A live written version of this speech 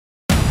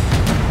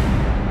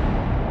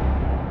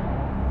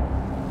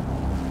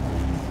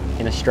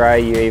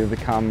Australia, you either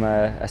become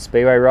a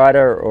speedway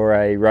rider or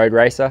a road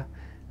racer.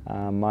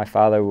 My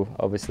father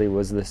obviously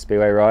was the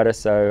speedway rider,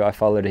 so I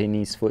followed in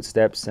his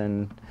footsteps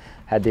and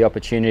had the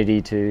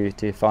opportunity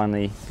to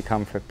finally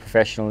become a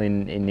professional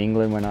in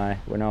England when I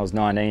was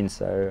 19.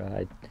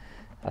 So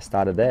I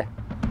started there.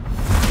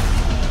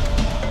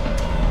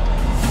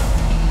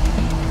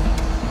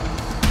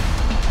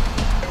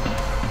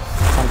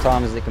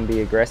 Sometimes it can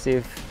be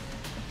aggressive.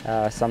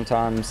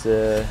 Sometimes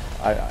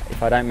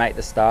if I don't make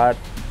the start,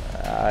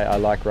 I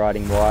like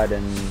riding wide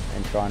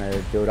and trying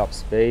to build up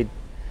speed.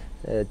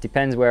 It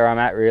depends where I'm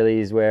at, really,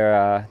 is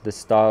where the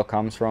style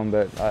comes from,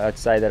 but I'd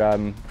say that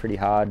I'm pretty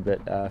hard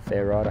but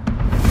fair rider.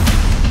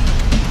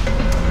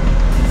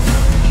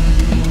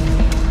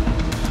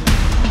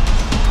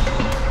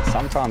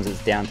 Sometimes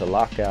it's down to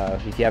luck.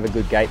 If you have a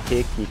good gate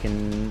kick, you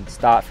can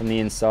start from the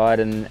inside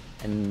and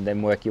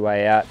then work your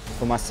way out.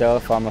 For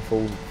myself, I'm a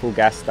full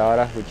gas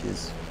starter, which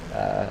is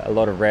a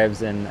lot of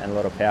revs and a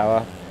lot of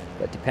power.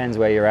 But it depends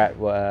where you're at,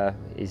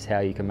 is how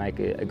you can make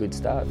a good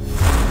start.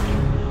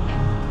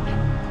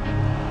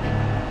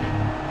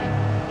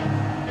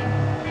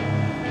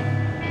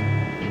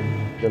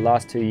 The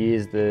last 2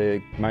 years,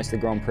 most of the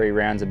Grand Prix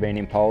rounds have been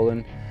in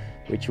Poland,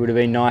 which would have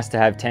been nice to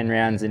have 10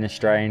 rounds in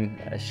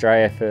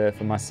Australia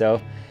for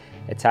myself.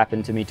 It's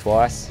happened to me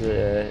twice.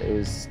 It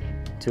was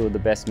two of the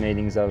best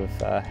meetings I've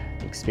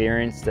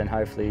experienced, and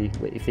hopefully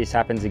if this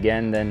happens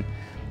again, then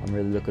I'm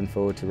really looking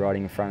forward to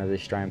riding in front of the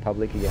Australian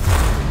public again.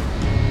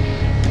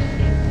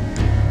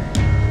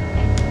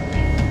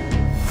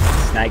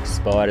 Snakes,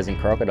 spiders and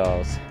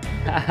crocodiles.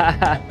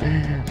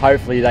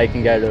 Hopefully they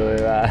can go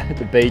to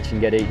the beach and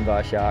get eaten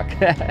by a shark.